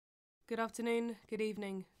Good afternoon, good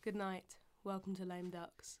evening, good night. Welcome to Lame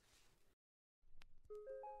Ducks.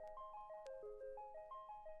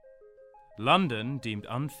 London deemed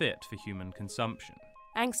unfit for human consumption.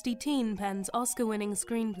 Angsty teen pens Oscar-winning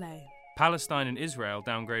screenplay. Palestine and Israel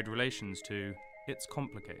downgrade relations to "it's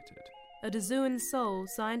complicated." A Dazuan Seoul,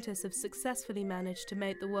 scientists have successfully managed to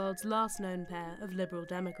make the world's last known pair of liberal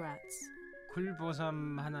Democrats.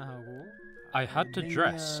 I had to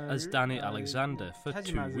dress as Danny Alexander for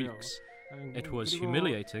 2 weeks. It was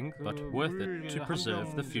humiliating, but worth it to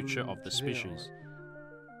preserve the future of the species.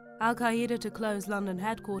 Al-Qaeda to close London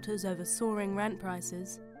headquarters over soaring rent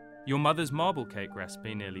prices. Your mother's marble cake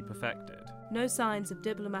recipe nearly perfected. No signs of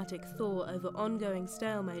diplomatic thaw over ongoing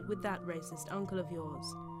stalemate with that racist uncle of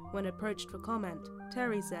yours. When approached for comment,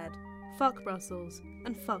 Terry said, "Fuck Brussels,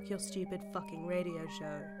 and fuck your stupid fucking radio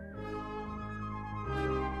show."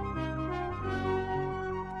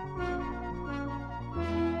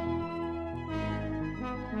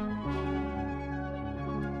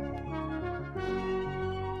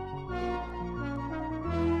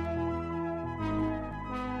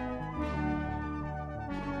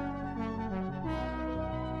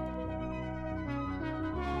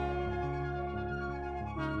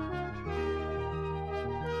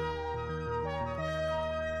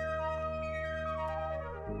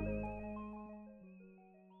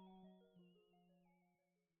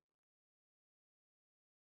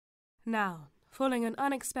 Now, following an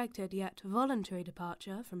unexpected yet voluntary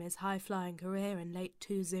departure from his high-flying career in late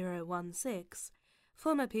 2016,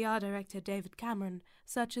 former PR director David Cameron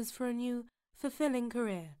searches for a new, fulfilling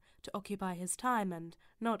career to occupy his time and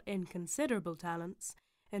not inconsiderable talents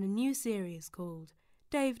in a new series called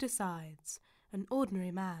Dave Decides, an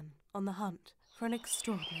ordinary man on the hunt for an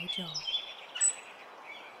extraordinary job.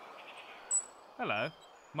 Hello,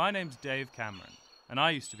 my name's Dave Cameron, and I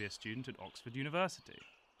used to be a student at Oxford University.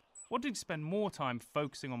 Wanting to spend more time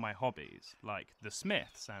focusing on my hobbies, like The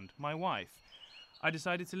Smiths and my wife, I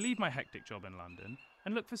decided to leave my hectic job in London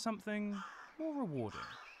and look for something more rewarding,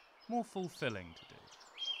 more fulfilling to do.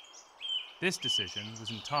 This decision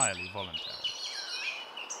was entirely voluntary.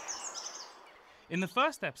 In the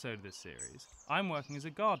first episode of this series, I'm working as a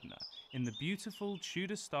gardener in the beautiful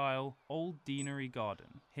Tudor-style Old Deanery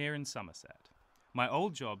Garden here in Somerset. My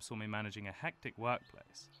old job saw me managing a hectic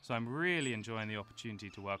workplace, so I'm really enjoying the opportunity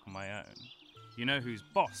to work on my own. You know who's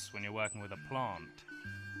boss when you're working with a plant.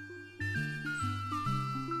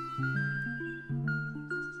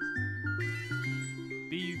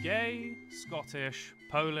 Be you gay, Scottish,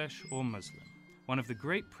 Polish, or Muslim, one of the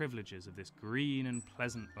great privileges of this green and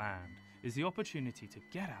pleasant land is the opportunity to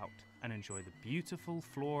get out and enjoy the beautiful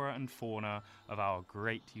flora and fauna of our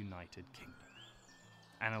great United Kingdom.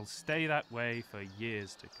 And it'll stay that way for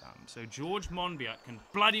years to come, so George Monbiot can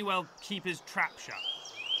bloody well keep his trap shut.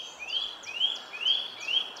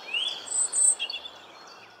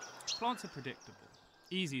 Plants are predictable,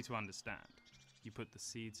 easy to understand. You put the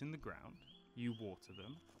seeds in the ground, you water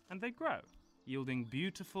them, and they grow, yielding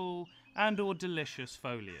beautiful and/or delicious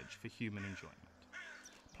foliage for human enjoyment.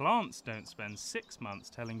 Plants don't spend 6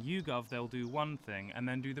 months telling YouGov they'll do one thing and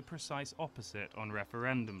then do the precise opposite on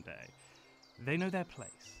referendum day. They know their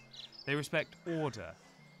place. They respect order,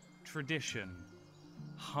 tradition,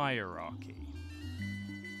 hierarchy.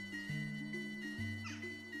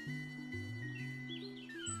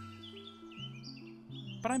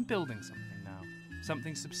 But I'm building something now,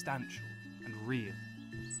 something substantial and real.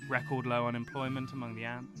 Record low unemployment among the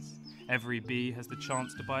ants. Every bee has the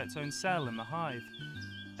chance to buy its own cell in the hive.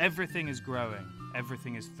 Everything is growing,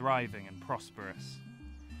 everything is thriving and prosperous.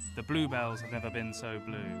 The bluebells have never been so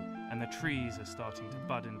blue, and the trees are starting to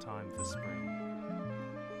bud in time for spring.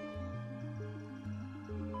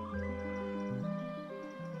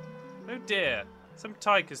 Oh dear, some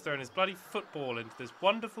tyke has thrown his bloody football into this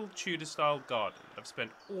wonderful Tudor-style garden that I've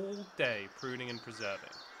spent all day pruning and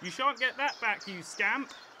preserving. You shan't get that back, you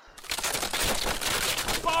scamp!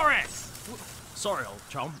 Boris! Sorry, old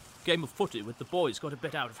chum. Game of footy with the boys got a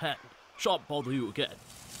bit out of hand. Shan't bother you again.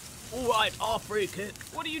 All right, our free kick.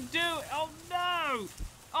 What are you doing? Oh no!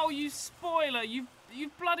 Oh, you spoiler! You've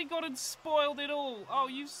bloody gone and spoiled it all! Oh,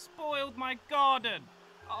 you've spoiled my garden!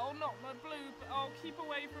 Oh, not my blue... Oh, keep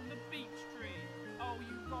away from the beech tree! Oh,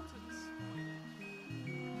 you rotten spoiler!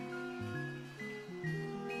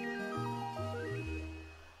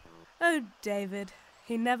 Oh, David.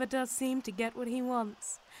 He never does seem to get what he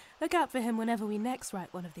wants. Look out for him whenever we next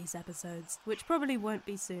write one of these episodes, which probably won't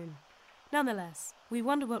be soon. Nonetheless, we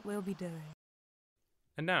wonder what we'll be doing.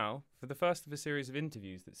 And now, for the first of a series of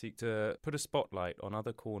interviews that seek to put a spotlight on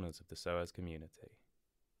other corners of the SOAS community.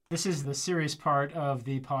 This is the serious part of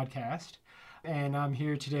the podcast. And I'm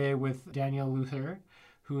here today with Daniel Luther,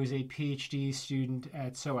 who is a PhD student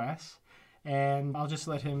at SOAS. And I'll just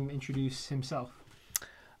let him introduce himself.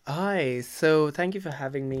 Hi, so thank you for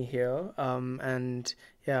having me here. And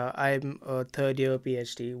yeah, I'm a third year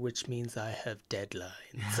PhD, which means I have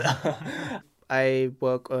deadlines. I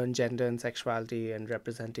work on gender and sexuality and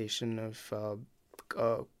representation of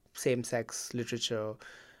same-sex literature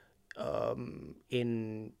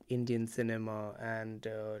in Indian cinema and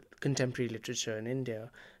contemporary literature in India.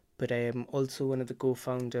 But I am also one of the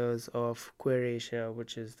co-founders of Queer Asia,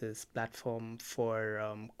 which is this platform for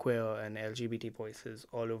queer and LGBT voices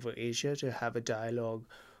all over Asia to have a dialogue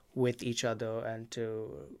with each other and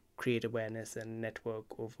to create awareness and network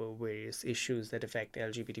over various issues that affect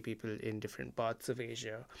LGBT people in different parts of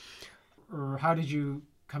Asia. Or how did you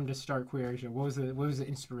come to start Queer Asia? What was the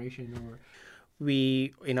inspiration? Or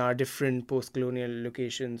we, in our different post-colonial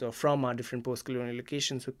locations, or from our different post-colonial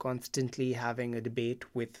locations, we're constantly having a debate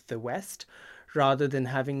with the West rather than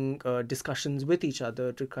having discussions with each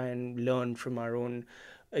other to try and learn from our own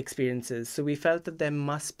experiences. So we felt that there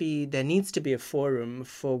needs to be a forum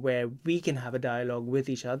for where we can have a dialogue with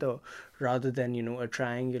each other rather than, a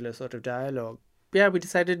triangular sort of dialogue. Yeah, we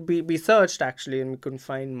decided, we searched actually and we couldn't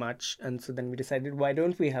find much. And so then we decided, why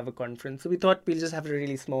don't we have a conference? So we thought we'll just have a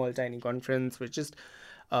really small, tiny conference with just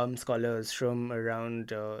scholars from around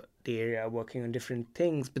the area working on different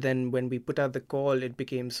things. But then when we put out the call, it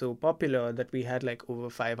became so popular that we had like over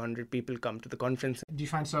 500 people come to the conference. Do you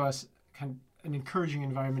find SOAS kind of an encouraging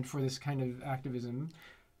environment for this kind of activism?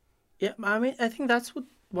 Yeah, I mean, I think that's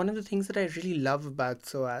one of the things that I really love about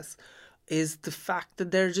SOAS is the fact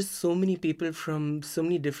that there are just so many people from so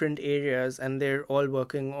many different areas and they're all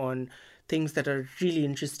working on things that are really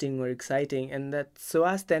interesting or exciting, and that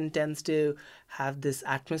SOAS then tends to have this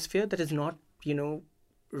atmosphere that is not,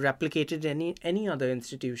 replicated any other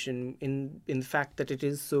institution in the fact that it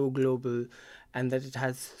is so global and that it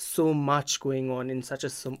has so much going on in such a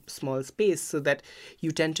small space, so that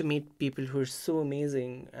you tend to meet people who are so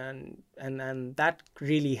amazing and that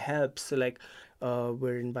really helps. So like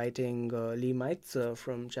we're inviting Li Meitze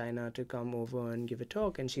from China to come over and give a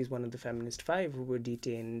talk, and she's one of the Feminist Five who were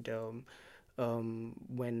detained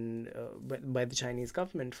by the Chinese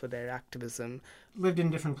government for their activism. Lived in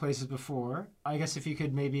different places before. I guess if you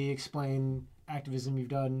could maybe explain activism you've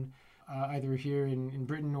done either here in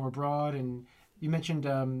Britain or abroad, and you mentioned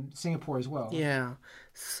Singapore as well. Yeah.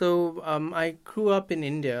 So I grew up in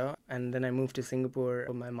India and then I moved to Singapore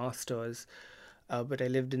for my master's. But I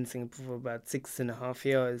lived in Singapore for about 6.5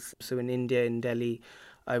 years. So in India, in Delhi,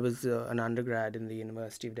 I was an undergrad in the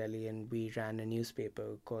University of Delhi, and we ran a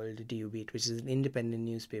newspaper called DU Beat, which is an independent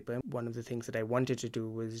newspaper. One of the things that I wanted to do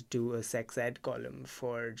was do a sex ed column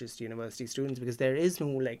for just university students, because there is no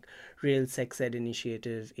like real sex ed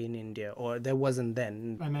initiative in India, or there wasn't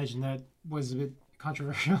then. I imagine that was a bit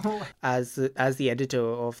controversial. As the editor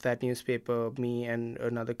of that newspaper, me and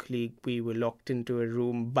another colleague, we were locked into a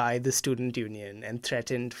room by the student union and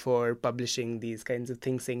threatened for publishing these kinds of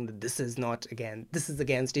things, saying that this is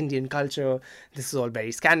against Indian culture, this is all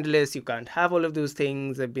very scandalous, you can't have all of those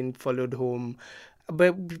things. I've been followed home.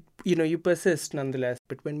 But you persist nonetheless.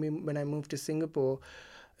 But when I moved to Singapore,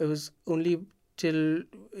 it was only till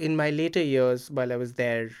in my later years while I was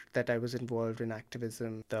there that I was involved in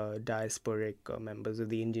activism, the diasporic members of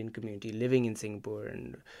the Indian community living in Singapore,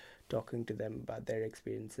 and talking to them about their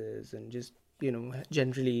experiences and just,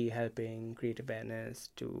 generally helping create awareness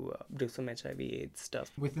to do some HIV/AIDS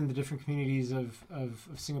stuff. Within the different communities of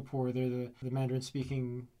Singapore, there are the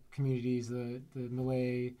Mandarin-speaking communities, the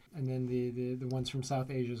Malay, and then the ones from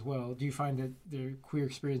South Asia as well. Do you find that their queer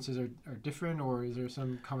experiences are different, or is there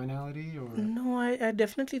some commonality? Or No, I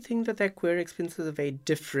definitely think that their queer experiences are very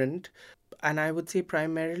different, and I would say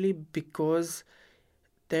primarily because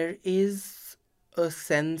there is a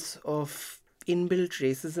sense of inbuilt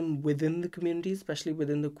racism within the community, especially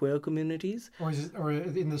within the queer communities. Or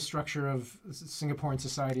in the structure of Singaporean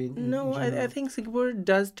society? No, I think Singapore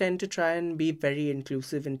does tend to try and be very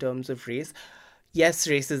inclusive in terms of race. Yes,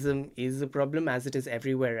 racism is a problem, as it is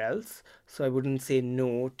everywhere else. So I wouldn't say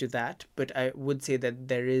no to that, but I would say that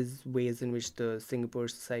there is ways in which the Singapore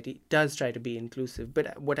society does try to be inclusive.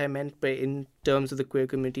 But what I meant by in terms of the queer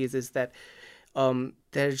communities is that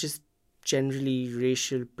there's just generally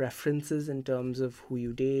racial preferences in terms of who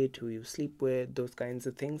you date, who you sleep with, those kinds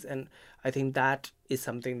of things. And I think that is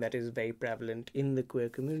something that is very prevalent in the queer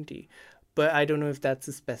community. But I don't know if that's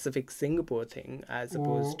a specific Singapore thing as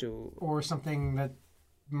opposed to... Or something that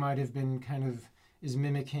might have been kind of is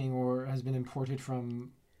mimicking or has been imported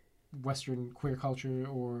from Western queer culture,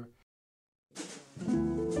 or...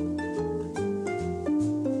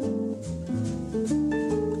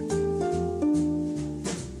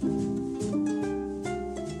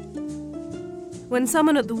 When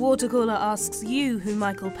someone at the water cooler asks you who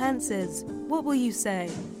Michael Pence is, what will you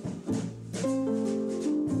say?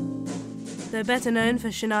 Though better known for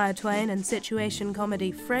Shania Twain and situation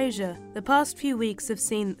comedy Frasier, the past few weeks have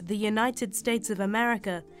seen the United States of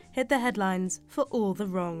America hit the headlines for all the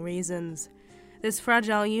wrong reasons. This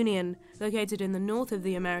fragile union, located in the north of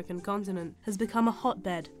the American continent, has become a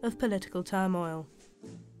hotbed of political turmoil.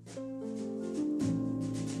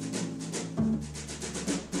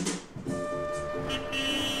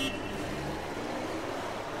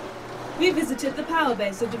 We visited the power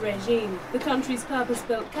base of the regime, the country's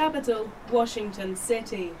purpose-built capital, Washington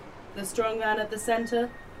City. The strong man at the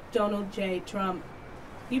center, Donald J. Trump.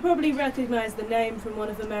 You probably recognize the name from one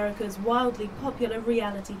of America's wildly popular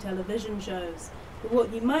reality television shows. But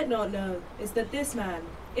what you might not know is that this man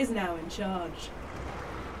is now in charge.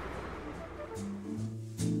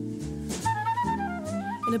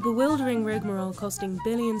 In a bewildering rigmarole costing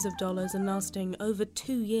billions of dollars and lasting over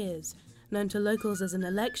 2 years, known to locals as an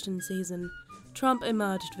election season, Trump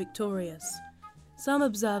emerged victorious. Some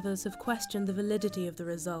observers have questioned the validity of the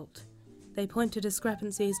result. They point to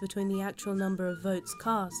discrepancies between the actual number of votes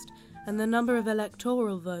cast and the number of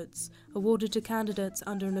electoral votes awarded to candidates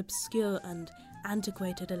under an obscure and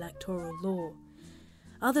antiquated electoral law.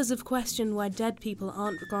 Others have questioned why dead people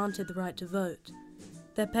aren't granted the right to vote.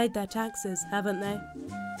 They've paid their taxes, haven't they?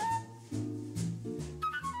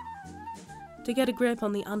 To get a grip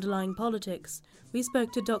on the underlying politics, we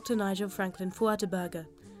spoke to Dr. Nigel Franklin Fuerteberger,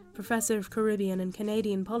 Professor of Caribbean and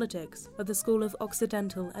Canadian Politics at the School of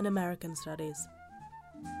Occidental and American Studies.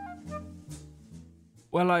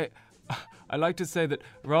 Well, I like to say that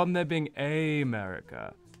rather than there being a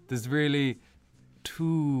America, there's really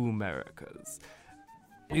two Americas.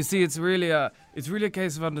 You see, it's really a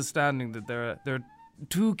case of understanding that there are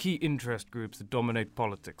two key interest groups that dominate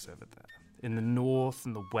politics over there. In the north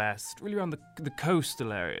and the west, really around the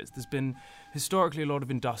coastal areas, there's been historically a lot of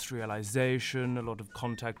industrialization, a lot of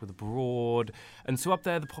contact with abroad, and so up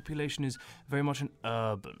there the population is very much an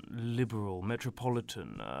urban, liberal,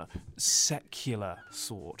 metropolitan, secular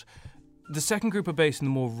sort. The second group are based in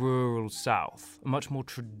the more rural south, a much more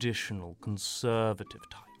traditional, conservative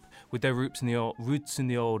type, with their roots in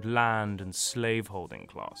the old land and slaveholding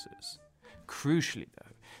classes. Crucially,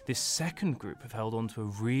 though, this second group have held on to a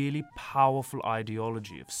really powerful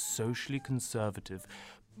ideology of socially conservative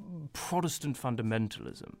Protestant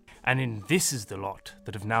fundamentalism. And in this is the lot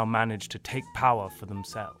that have now managed to take power for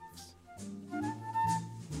themselves.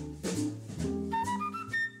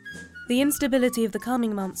 The instability of the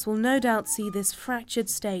coming months will no doubt see this fractured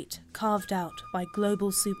state carved out by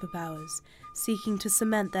global superpowers, seeking to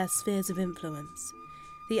cement their spheres of influence.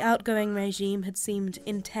 The outgoing regime had seemed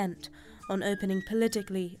intent on opening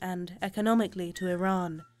politically and economically to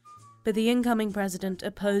Iran. But the incoming president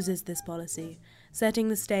opposes this policy, setting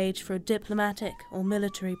the stage for a diplomatic or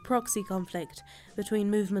military proxy conflict between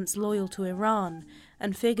movements loyal to Iran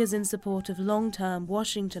and figures in support of long-term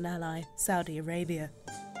Washington ally Saudi Arabia.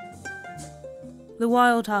 The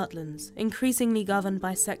wild heartlands, increasingly governed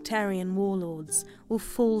by sectarian warlords, will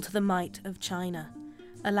fall to the might of China.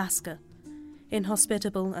 Alaska,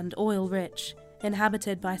 inhospitable and oil-rich,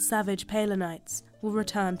 inhabited by savage Palinites, will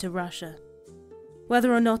return to Russia.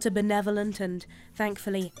 Whether or not a benevolent and,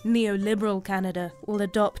 thankfully, neoliberal Canada will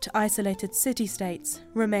adopt isolated city-states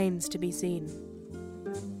remains to be seen.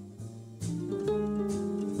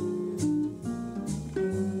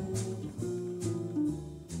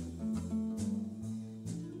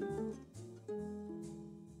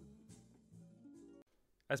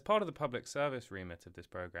 As part of the public service remit of this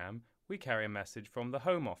programme, we carry a message from the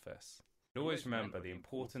Home Office. Always remember the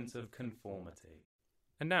importance of conformity.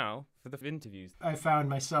 And now, for the interviews. I found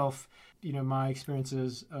myself, my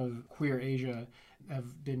experiences of queer Asia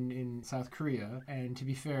have been in South Korea. And to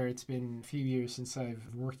be fair, it's been a few years since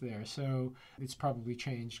I've worked there. So it's probably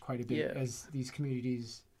changed quite a bit, as these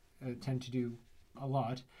communities tend to do a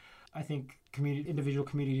lot. I think individual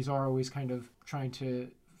communities are always kind of trying to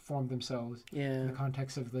form themselves in the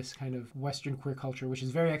context of this kind of Western queer culture, which is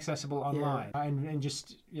very accessible online and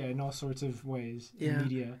just in all sorts of ways in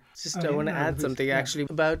media. I want to add something actually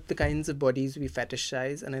about the kinds of bodies we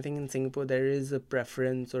fetishize, and I think in Singapore there is a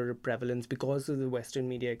preference or a prevalence because of the Western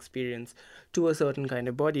media experience to a certain kind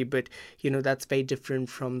of body, but that's very different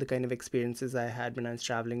from the kind of experiences I had when I was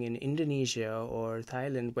traveling in Indonesia or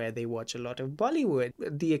Thailand, where they watch a lot of Bollywood.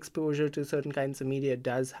 The exposure to certain kinds of media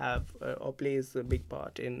does have or plays a big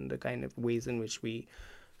part in the kind of ways in which we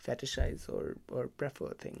fetishize or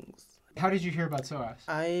prefer things. How did you hear about SOAS?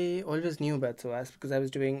 I always knew about SOAS because I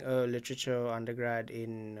was doing a literature undergrad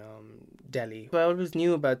in Delhi. So I always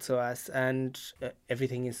knew about SOAS, and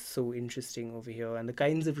everything is so interesting over here. And the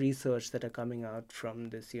kinds of research that are coming out from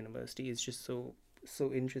this university is just so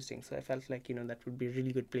interesting. So I felt like, that would be a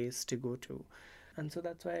really good place to go to. And so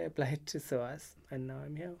that's why I applied to SOAS, and now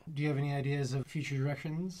I'm here. Do you have any ideas of future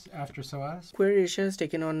directions after SOAS? Queer Asia has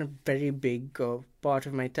taken on a very big part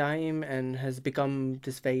of my time and has become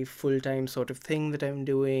this very full-time sort of thing that I'm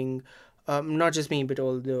doing. Not just me, but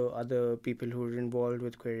all the other people who are involved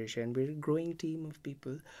with Queer Asia. And we're a growing team of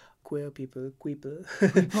people, queer people, queeple.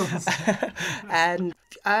 And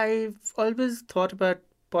I've always thought about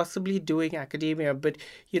possibly doing academia, but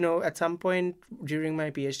at some point during my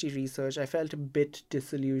PhD research I felt a bit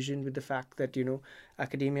disillusioned with the fact that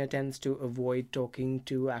academia tends to avoid talking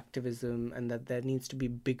to activism, and that there needs to be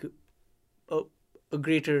a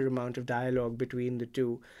greater amount of dialogue between the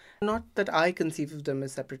two. Not that I conceive of them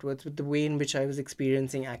as separate words, but the way in which I was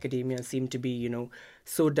experiencing academia seemed to be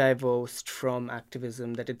so divorced from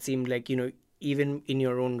activism that it seemed like even in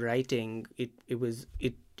your own writing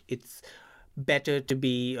it's better to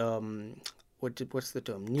be what's the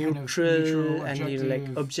term, neutral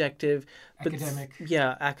and objective, academic.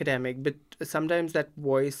 Academic, but sometimes that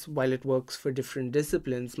voice, while it works for different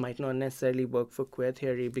disciplines, might not necessarily work for queer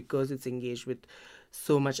theory because it's engaged with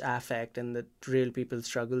so much affect, and that real people's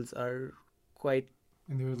struggles are quite,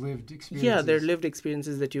 and their lived experiences. Yeah, they're lived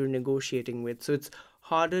experiences that you're negotiating with. So it's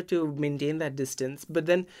harder to maintain that distance. But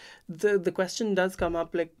then the question does come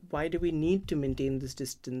up, like, why do we need to maintain this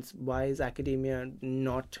distance? Why is academia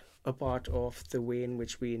not a part of the way in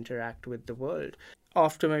which we interact with the world?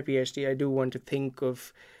 After my PhD, I do want to think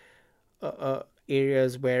of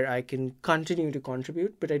areas where I can continue to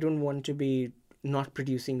contribute, but I don't want to be not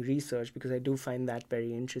producing research, because I do find that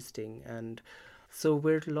very interesting. And so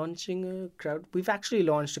we're launching we've actually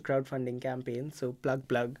launched a crowdfunding campaign, so plug.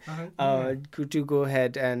 To go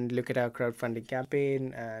ahead and look at our crowdfunding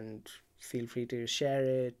campaign and feel free to share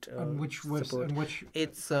it. Which website?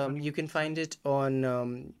 It's you can find it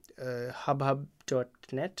on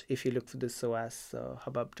hubhub.net if you look for the SOAS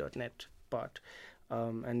hubhub.net part.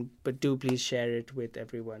 But do please share it with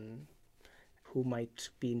everyone who might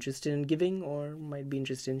be interested in giving or might be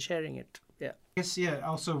interested in sharing it. Yeah. Yes,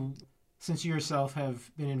 also, since you yourself have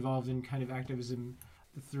been involved in kind of activism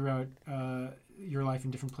throughout your life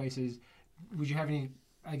in different places, would you have any,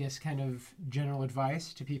 I guess, kind of general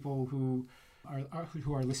advice to people who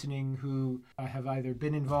are listening, who have either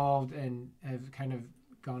been involved and have kind of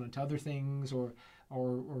gone into other things, or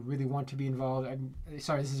really want to be involved? I'm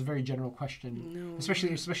sorry, this is a very general question. No.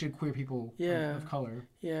 Especially queer people of color.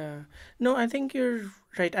 Yeah. No, I think you're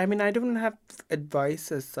right. I mean, I don't have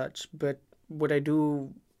advice as such, but what I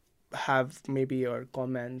do have maybe are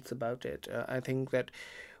comments about it. I think that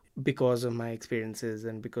because of my experiences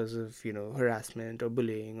and because of harassment or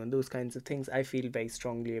bullying and those kinds of things, I feel very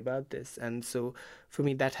strongly about this, and so for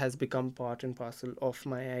me that has become part and parcel of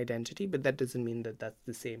my identity. But that doesn't mean that that's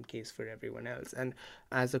the same case for everyone else. And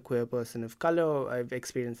as a queer person of color, I've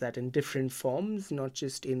experienced that in different forms, not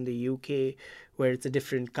just in the UK where it's a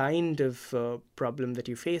different kind of problem that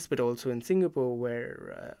you face, but also in Singapore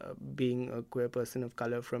where being a queer person of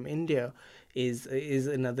color from India is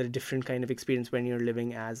another different kind of experience when you're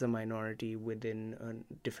living as a minority within a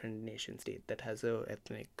different nation state that has a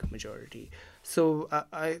ethnic majority. So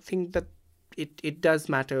I think that it does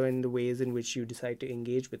matter in the ways in which you decide to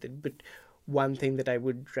engage with it. But one thing that I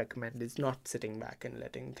would recommend is not sitting back and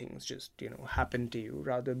letting things just happen to you,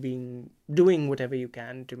 rather doing whatever you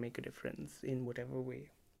can to make a difference in whatever way.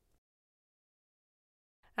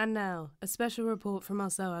 And now, a special report from our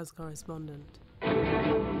SOAS correspondent.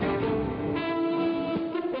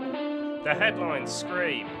 The headlines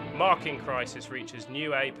scream, marking crisis reaches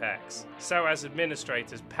new apex, SOAS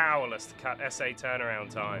administrators powerless to cut essay turnaround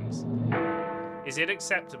times. Is it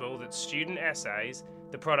acceptable that student essays,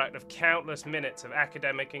 the product of countless minutes of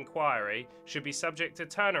academic inquiry, should be subject to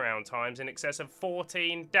turnaround times in excess of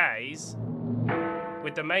 14 days?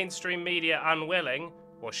 With the mainstream media unwilling,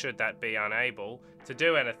 or should that be unable, to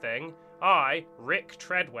do anything, I, Rick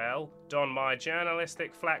Treadwell, don my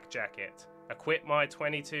journalistic flak jacket, equip my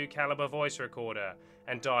 .22 caliber voice recorder,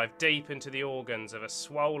 and dive deep into the organs of a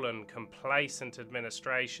swollen, complacent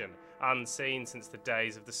administration unseen since the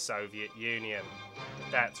days of the Soviet Union.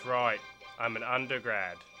 That's right, I'm an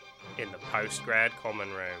undergrad in the postgrad common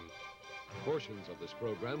room. Portions of this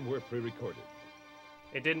program were pre-recorded.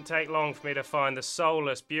 It didn't take long for me to find the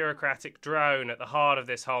soulless bureaucratic drone at the heart of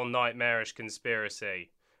this whole nightmarish conspiracy.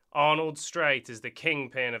 Arnold Strait is the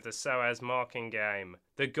kingpin of the SOAS marking game,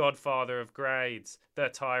 the godfather of grades, the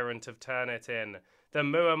tyrant of Turnitin, the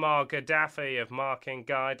Muammar Gaddafi of marking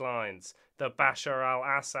guidelines, the Bashar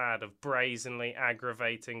al-Assad of brazenly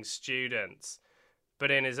aggravating students.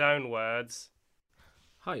 But in his own words...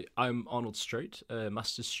 Hi, I'm Arnold Strait, a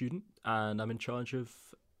master's student, and I'm in charge of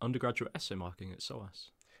undergraduate essay marking at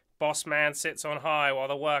SOAS. Boss man sits on high while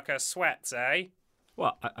the worker sweats, eh?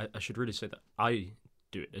 Well, I should really say that I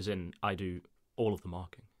do it, as in I do all of the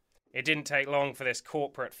marking. It didn't take long for this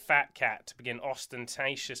corporate fat cat to begin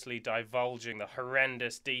ostentatiously divulging the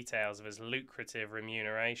horrendous details of his lucrative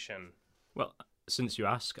remuneration. Well, since you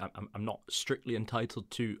ask, I'm not strictly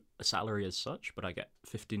entitled to a salary as such, but I get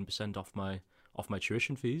 15% off my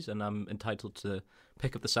tuition fees, and I'm entitled to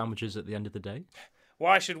pick up the sandwiches at the end of the day.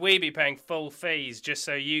 Why should we be paying full fees just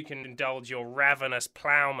so you can indulge your ravenous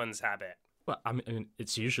ploughman's habit? Well, I mean,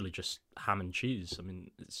 it's usually just ham and cheese. I mean,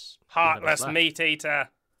 it's heartless meat eater.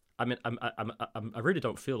 I mean, I really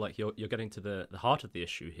don't feel like you're getting to the heart of the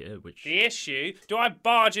issue here, which... The issue? Do I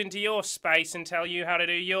barge into your space and tell you how to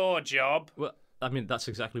do your job? Well, I mean, that's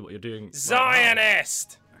exactly what you're doing.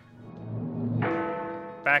 Zionist!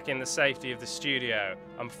 Back in the safety of the studio,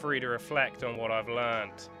 I'm free to reflect on what I've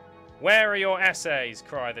learned. Where are your essays?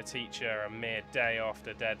 Cry the teacher a mere day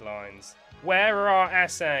after deadlines. Where are our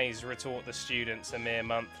essays? Retort the students a mere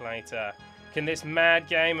month later. Can this mad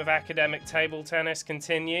game of academic table tennis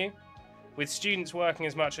continue? With students working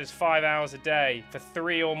as much as 5 hours a day for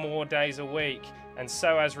 3 or more days a week, and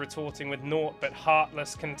SOAS retorting with naught but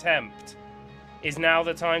heartless contempt. Is now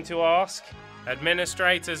the time to ask?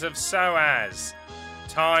 Administrators of SOAS,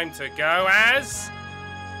 time to go as?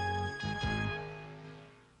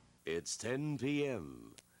 It's 10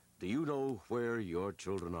 p.m. Do you know where your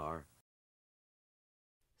children are?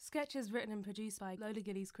 Sketches written and produced by Lola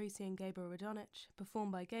Gillies Creasy and Gabriel Radonich,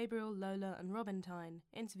 performed by Gabriel, Lola and Robin Tyne,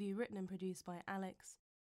 interview written and produced by Alex.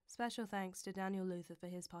 Special thanks to Daniel Luther for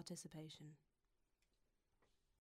his participation.